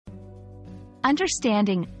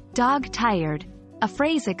Understanding dog tired, a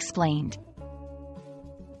phrase explained.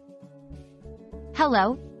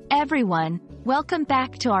 Hello, everyone. Welcome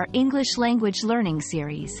back to our English language learning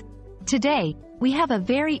series. Today, we have a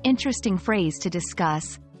very interesting phrase to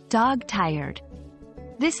discuss, dog tired.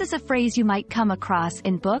 This is a phrase you might come across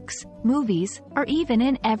in books, movies, or even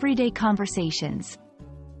in everyday conversations.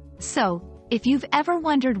 So, if you've ever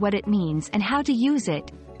wondered what it means and how to use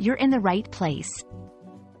it, you're in the right place.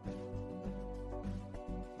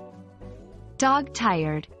 Dog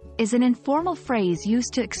tired is an informal phrase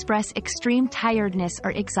used to express extreme tiredness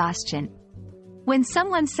or exhaustion. When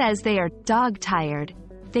someone says they are dog tired,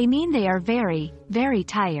 they mean they are very, very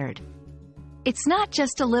tired. It's not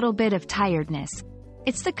just a little bit of tiredness.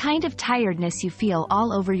 It's the kind of tiredness you feel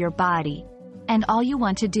all over your body, and all you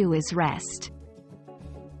want to do is rest.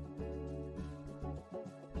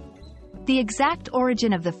 The exact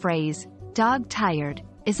origin of the phrase, dog tired,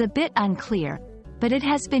 is a bit unclear, but it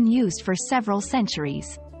has been used for several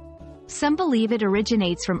centuries. Some believe it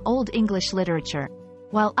originates from Old English literature,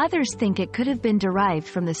 while others think it could have been derived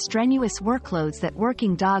from the strenuous workloads that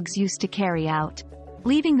working dogs used to carry out,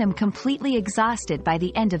 leaving them completely exhausted by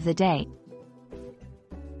the end of the day.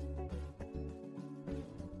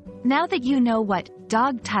 Now that you know what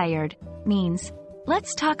dog tired means,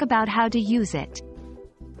 let's talk about how to use it.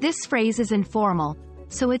 This phrase is informal,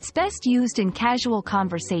 so it's best used in casual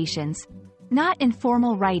conversations, not in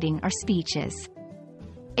formal writing or speeches.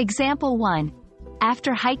 Example 1.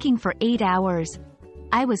 After hiking for 8 hours,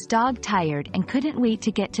 I was dog tired and couldn't wait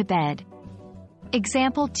to get to bed.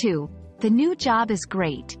 Example 2. The new job is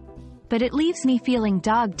great, but it leaves me feeling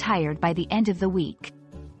dog tired by the end of the week.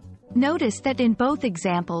 Notice that in both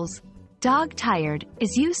examples, dog tired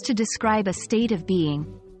is used to describe a state of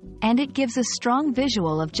being, and it gives a strong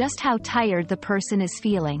visual of just how tired the person is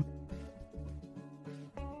feeling.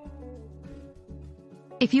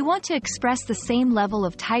 If you want to express the same level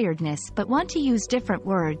of tiredness but want to use different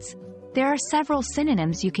words, there are several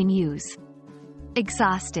synonyms you can use.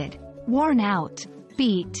 Exhausted, worn out,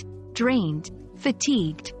 beat, drained,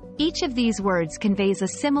 fatigued. Each of these words conveys a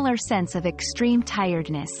similar sense of extreme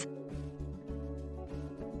tiredness.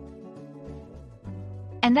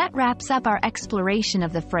 And that wraps up our exploration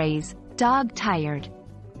of the phrase, dog tired.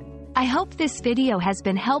 I hope this video has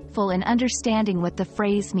been helpful in understanding what the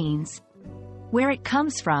phrase means, where it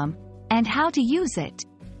comes from, and how to use it.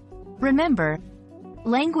 Remember,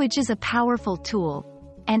 language is a powerful tool,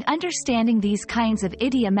 and understanding these kinds of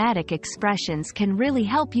idiomatic expressions can really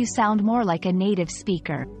help you sound more like a native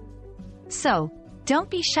speaker. So, don't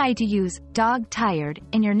be shy to use dog tired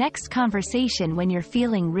in your next conversation when you're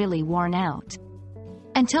feeling really worn out.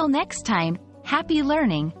 Until next time, happy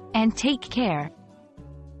learning, and take care.